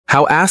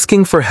How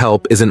asking for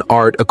help is an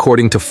art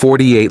according to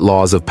 48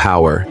 laws of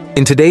power.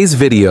 In today's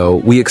video,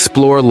 we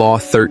explore Law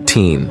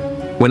 13.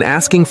 When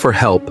asking for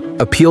help,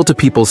 appeal to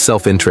people's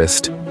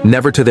self-interest,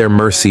 never to their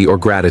mercy or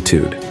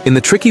gratitude. In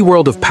the tricky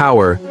world of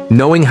power,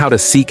 knowing how to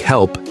seek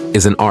help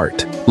is an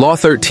art. Law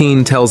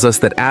 13 tells us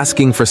that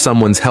asking for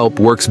someone's help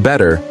works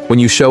better when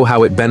you show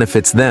how it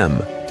benefits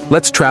them.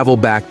 Let's travel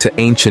back to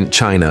ancient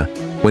China,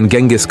 when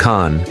Genghis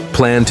Khan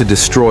planned to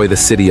destroy the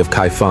city of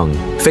Kaifeng.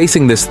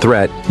 Facing this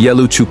threat,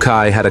 Yelu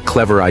Chucai had a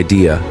clever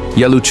idea.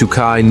 Yelu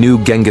Chucai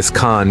knew Genghis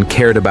Khan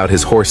cared about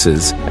his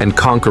horses and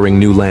conquering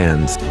new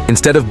lands.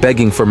 Instead of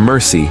begging for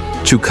mercy,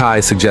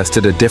 Chucai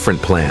suggested a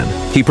different plan.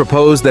 He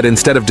proposed that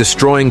instead of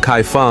destroying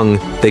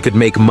Kaifeng, they could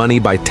make money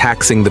by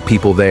taxing the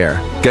people there.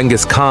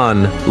 Genghis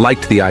Khan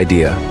liked the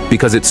idea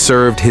because it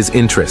served his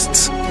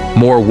interests.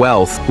 More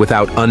wealth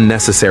without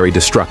unnecessary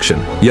destruction.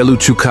 Yelu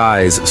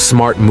Chucai's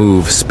smart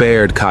move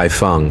spared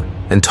Kaifeng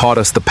and taught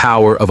us the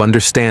power of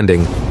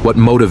understanding what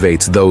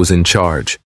motivates those in charge.